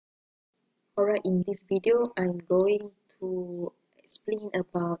Alright, in this video, I'm going to explain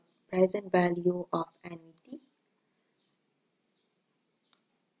about present value of annuity.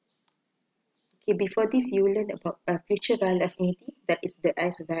 Okay, before this, you learn about future value of annuity, that is the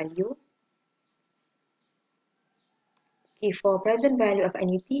S value. Okay, for present value of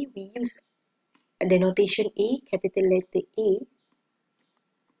annuity, we use the notation A, capital letter A.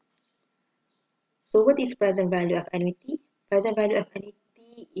 So what is present value of annuity? Present value of annuity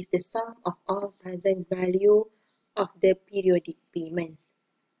is the sum of all present value of the periodic payments.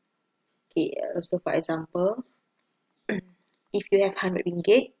 Okay, so for example, if you have 100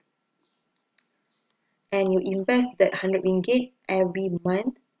 ringgit and you invest that 100 ringgit every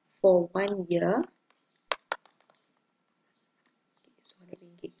month for 1 year, so 100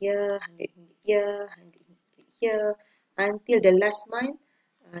 ringgit here, 100 ringgit here, 100 ringgit here, until the last month,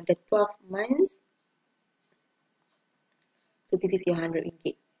 the 12 months. So this is your 100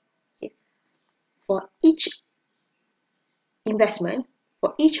 ringgit. Okay. For each investment,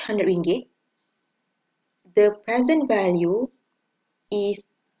 for each 100 ringgit, the present value is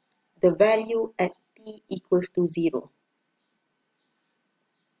the value at t equals to 0.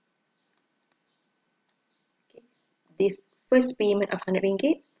 Okay. This first payment of 100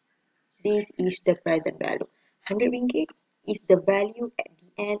 ringgit, this is the present value. 100 ringgit is the value at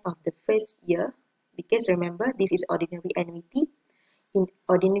the end of the first year, because remember, this is ordinary annuity. In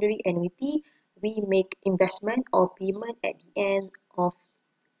ordinary annuity, we make investment or payment at the end of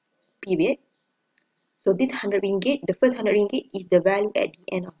period. So this 100 ringgit, the first 100 ringgit is the value at the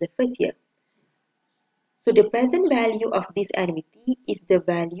end of the first year. So the present value of this annuity is the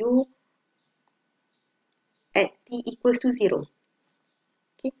value at t equals to 0.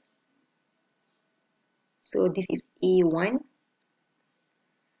 Okay. So this is A1.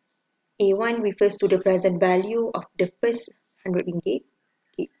 A1 refers to the present value of the first 100 ringgit.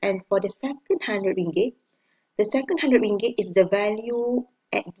 Okay. And for the second 100 ringgit, the second 100 ringgit is the value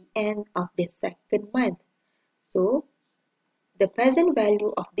at the end of the second month. So the present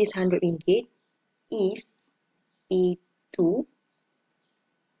value of this 100 ringgit is A2.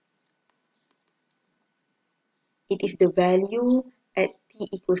 It is the value at t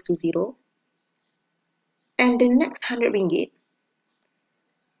equals to 0. And the next 100 ringgit,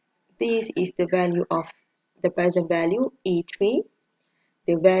 this is the value of the present value, A3,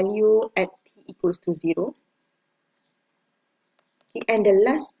 the value at t equals to 0. Okay, and the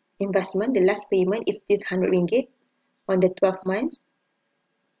last investment, the last payment is this 100 ringgit on the 12 months.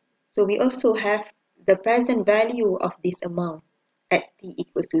 So we also have the present value of this amount at t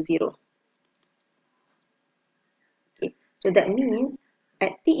equals to 0. Okay, so that means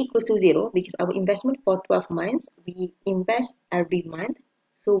at t equals to 0, because our investment for 12 months, we invest every month.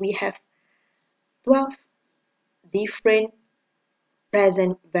 So we have 12 different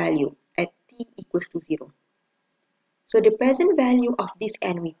present value at t equals to 0. So the present value of this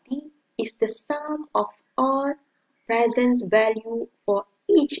annuity is the sum of all present value for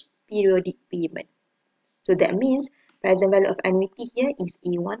each periodic payment. So that means present value of annuity here is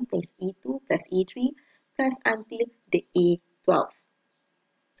A1 plus A2 plus A3 plus until the A12.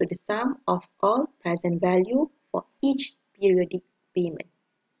 So the sum of all present value for each periodic payment.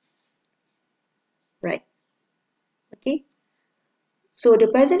 Right. Okay. So the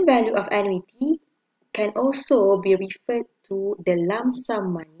present value of annuity can also be referred to the lump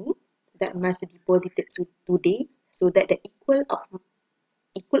sum money that must be deposited today, so that the equal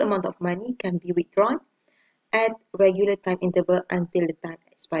amount of money can be withdrawn at regular time interval until the time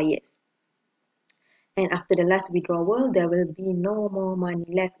expires. And after the last withdrawal, there will be no more money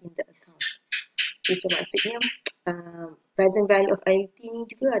left in the account. Okay, so maksudnya present value of annuity ni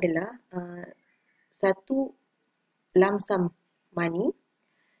juga adalah satu lump sum money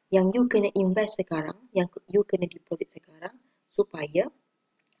yang you kena invest sekarang, yang you kena deposit sekarang, supaya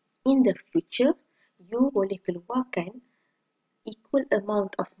in the future you boleh keluarkan equal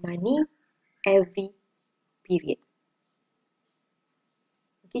amount of money every period.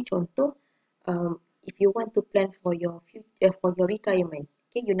 Okay, contoh, if you want to plan for your future, for your retirement,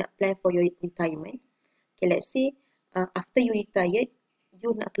 okay, you nak plan for your retirement. Okay, let's say after you retired,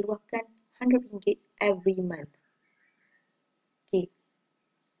 you nak keluarkan 100 ringgit every month. Okay,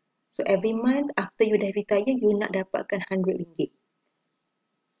 so every month after you dah retire, you nak dapatkan 100 ringgit.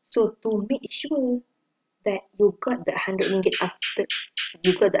 So to make sure that you got the 100 ringgit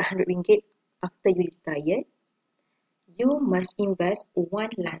after you retired, you must invest one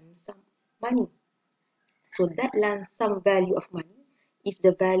lump sum money. So that lump sum value of money is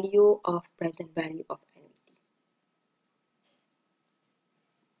the value of present value of annuity.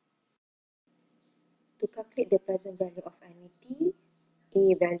 To calculate the present value of annuity,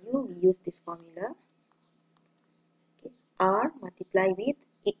 A value, we use this formula. Okay. R multiply with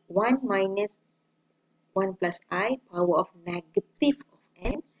 1 minus 1 plus I power of negative of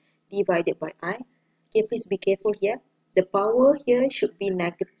n divided by I. Okay, please be careful here. The power here should be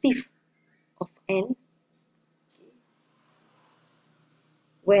negative of n,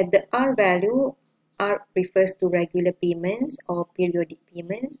 where the R value, R refers to regular payments or periodic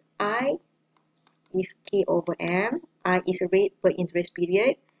payments. I is K over M. I is rate per interest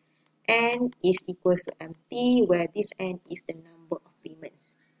period. N is equals to MT, where this N is the number of payments.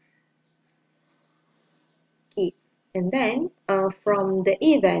 Okay, and then from the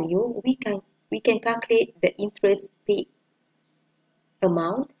A value, we can calculate the interest paid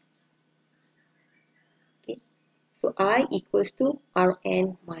amount. Okay, so I equals to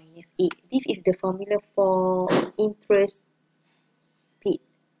Rn minus A. This is the formula for interest paid.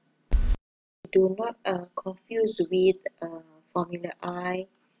 Do not confuse with formula I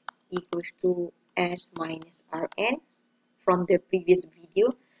equals to S minus Rn from the previous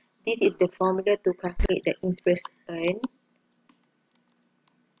video. This is the formula to calculate the interest earned.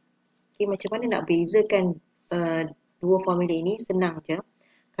 Okay, macam mana nak bezakan dua formula ini? Senang je.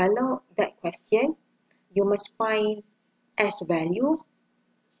 Kalau that question, you must find S value,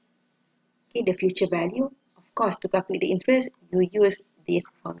 okay, the future value. Of course, to calculate the interest, you use this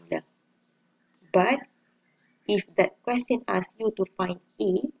formula. But if that question asks you to find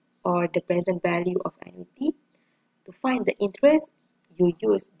A, or the present value of annuity, to find the interest, you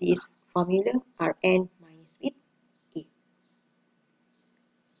use this formula Rn minus with A.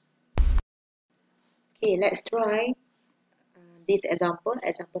 Okay, let's try this example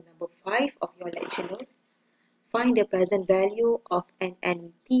number 5 of your lecture notes. Find the present value of an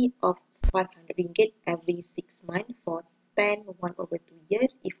annuity of 500 ringgit every 6 months for 10 1/2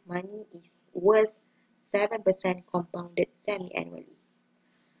 years if money is worth 7% compounded semi-annually.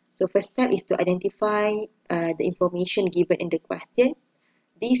 So first step is to identify the information given in the question.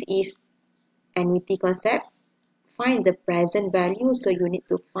 This is annuity concept. Find the present value, so you need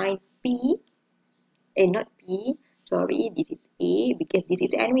to find P, not P, sorry, this is A because this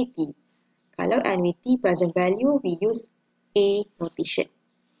is annuity. Kalau annuity present value, we use A notation.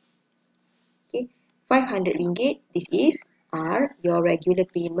 Okay, 500 ringgit, this is R, your regular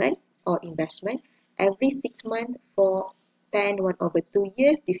payment or investment. Every 6 months for 10 1/2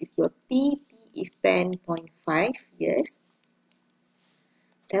 years, this is your T. T is 10.5 years.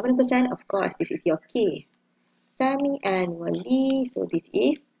 7%, of course, this is your K. Semi-annually, so this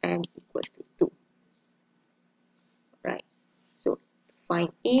is M equals to 2. Right, so to find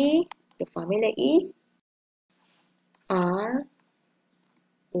A, the formula is R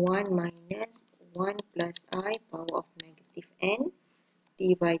 1 minus 1 plus I power of negative n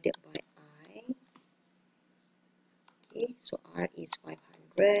divided by I. Okay, so R is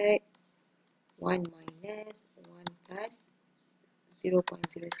 500. 1 minus 1 plus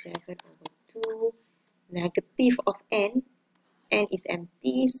 0.07 over 2. Negative of n. N is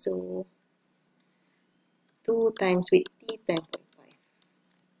empty, so 2 times with T 10.5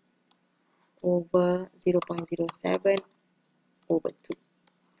 over 0.07 over 2.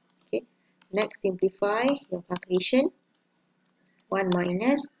 Okay, next simplify your calculation. 1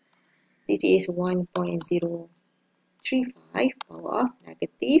 minus, this is 1.035 power of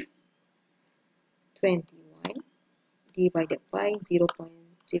negative 21 divided by 0.035.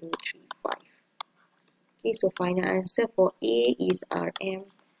 Okay, so final answer for A is RM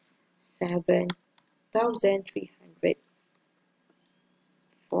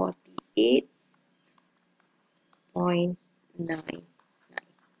 7,348.99.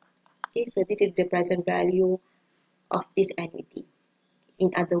 Okay, so this is the present value of this annuity. In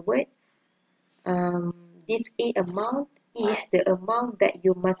other words, this A amount is the amount that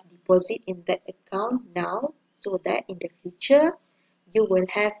you must deposit in that account now, so that in the future you will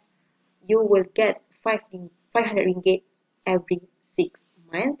get 500 ringgit every 6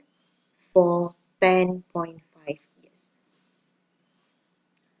 months for 10.5 years.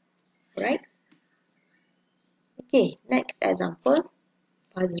 Right? Okay, next example.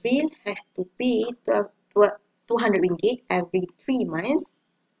 Fazril has to pay 200 ringgit every 3 months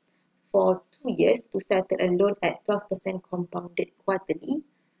for 2 years to settle a loan at 12% compounded quarterly.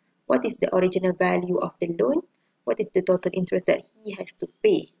 What is the original value of the loan? What is the total interest that he has to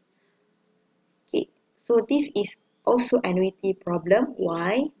pay? Okay, so this is also annuity problem.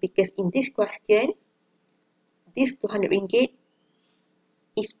 Why? Because in this question, this 200 ringgit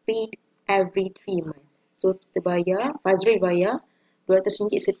is paid every 3 months. So kita bayar, Fazril bayar 200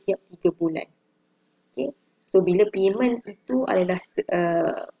 ringgit setiap 3 bulan. Okay, so bila payment itu adalah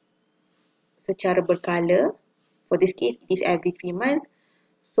secara berkala, for this case it is every 3 months,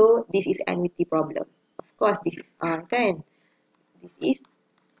 So this is annuity problem. Of course, this is R kan. This is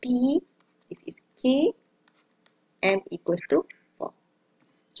T, this is K, M equals to 4.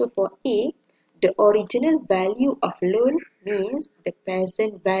 So for A, the original value of loan means the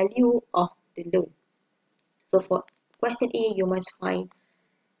present value of the loan. So for question A, you must find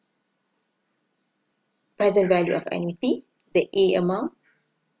present value of annuity, the A amount.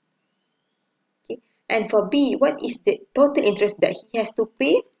 Okay. And for B, what is the total interest that he has to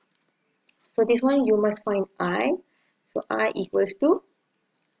pay? So this one you must find I. So I equals to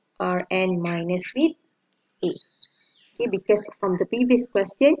Rn minus with A. Okay, because from the previous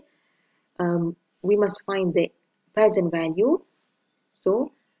question, we must find the present value.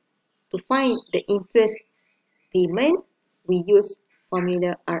 So to find the interest payment, we use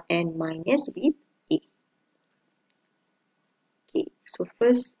formula Rn minus with A. Okay, so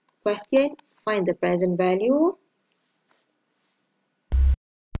first question, find the present value.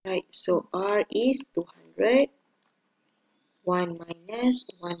 Right, so R is 200, 1 minus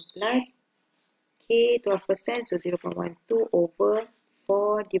 1 plus K 12%, so 0.12 over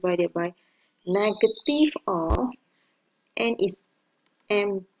 4 divided by negative of N is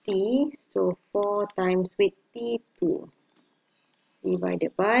empty, so 4 times with T2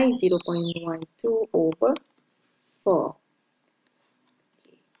 divided by 0.12 over 4.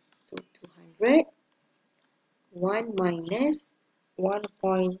 Okay, so 200, 1 minus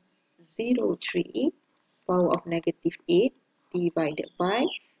 1.03 power of negative 8 divided by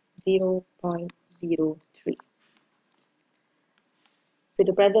 0.03. So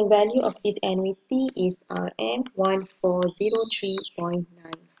the present value of this annuity is RM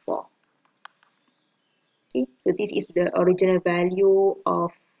 1403.94. Okay, so this is the original value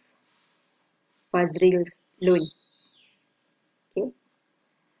of Fazril's loan. Okay,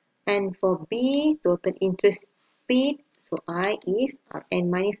 and for B, total interest paid, so I is Rn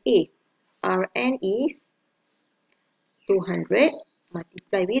minus A. Rn is 200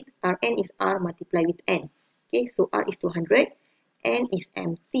 multiplied with Rn is R multiplied with N. Okay, so R is 200, N is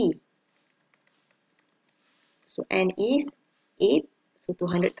empty. So N is 8, so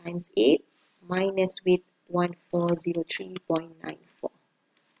 200 times 8 minus with 1403.94.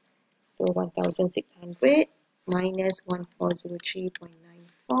 So 1600 minus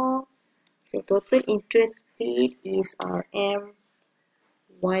 1403.94. So total interest paid is RM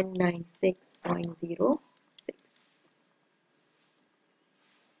 196.06.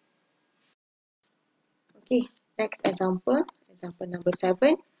 Okay, next example, example number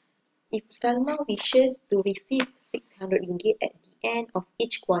 7. If Salma wishes to receive 600 ringgit at the end of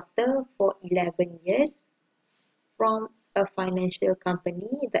each quarter for 11 years from a financial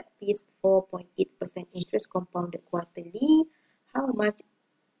company that pays 4.8% interest compounded quarterly, how much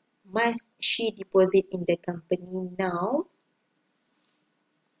must she deposit in the company now?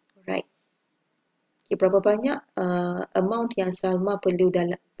 Right. Okay, berapa banyak amount yang Salma perlu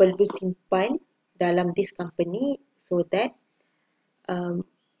simpan dalam this company so that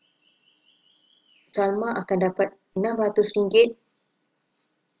Salma akan dapat RM600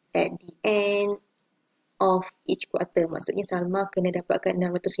 at the end of each quarter. Maksudnya Salma kena dapatkan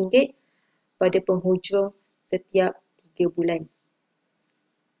RM600 pada penghujung setiap 3 bulan.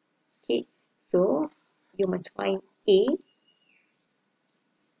 Okay, so you must find A,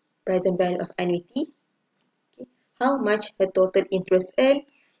 present value of annuity. Okay, how much her total interest earned?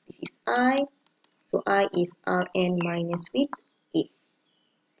 This is I, so I is Rn minus with A.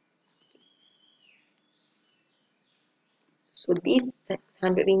 So this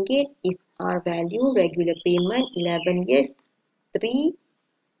 600 ringgit is R value, regular payment, 11 years, 3,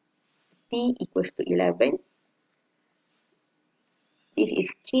 T equals to 11. This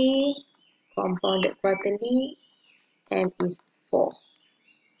is K, compounded quarterly, M is 4.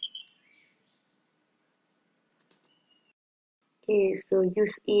 Okay, so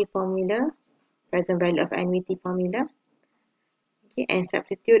use A formula, present value of annuity formula. Okay, and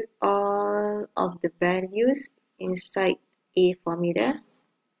substitute all of the values inside A formula.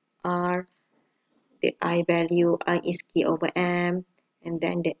 R, the I value, I is K over M, and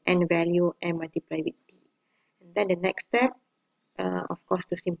then the N value, M multiplied with T. And then the next step, of course,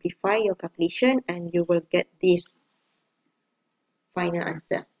 to simplify your calculation, and you will get this final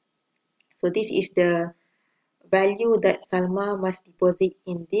answer. So this is the value that Salma must deposit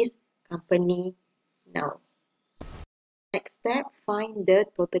in this company now. Next step, find the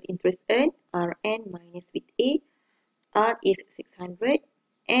total interest earned, Rn minus with A. R is 600,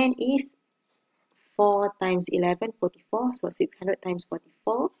 N is 4 times 11, 44, so 600 times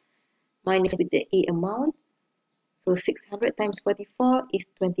 44, minus with the A amount. So 600 times 44 is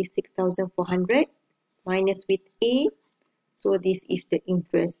 26,400, minus with A, So this is the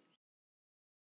interest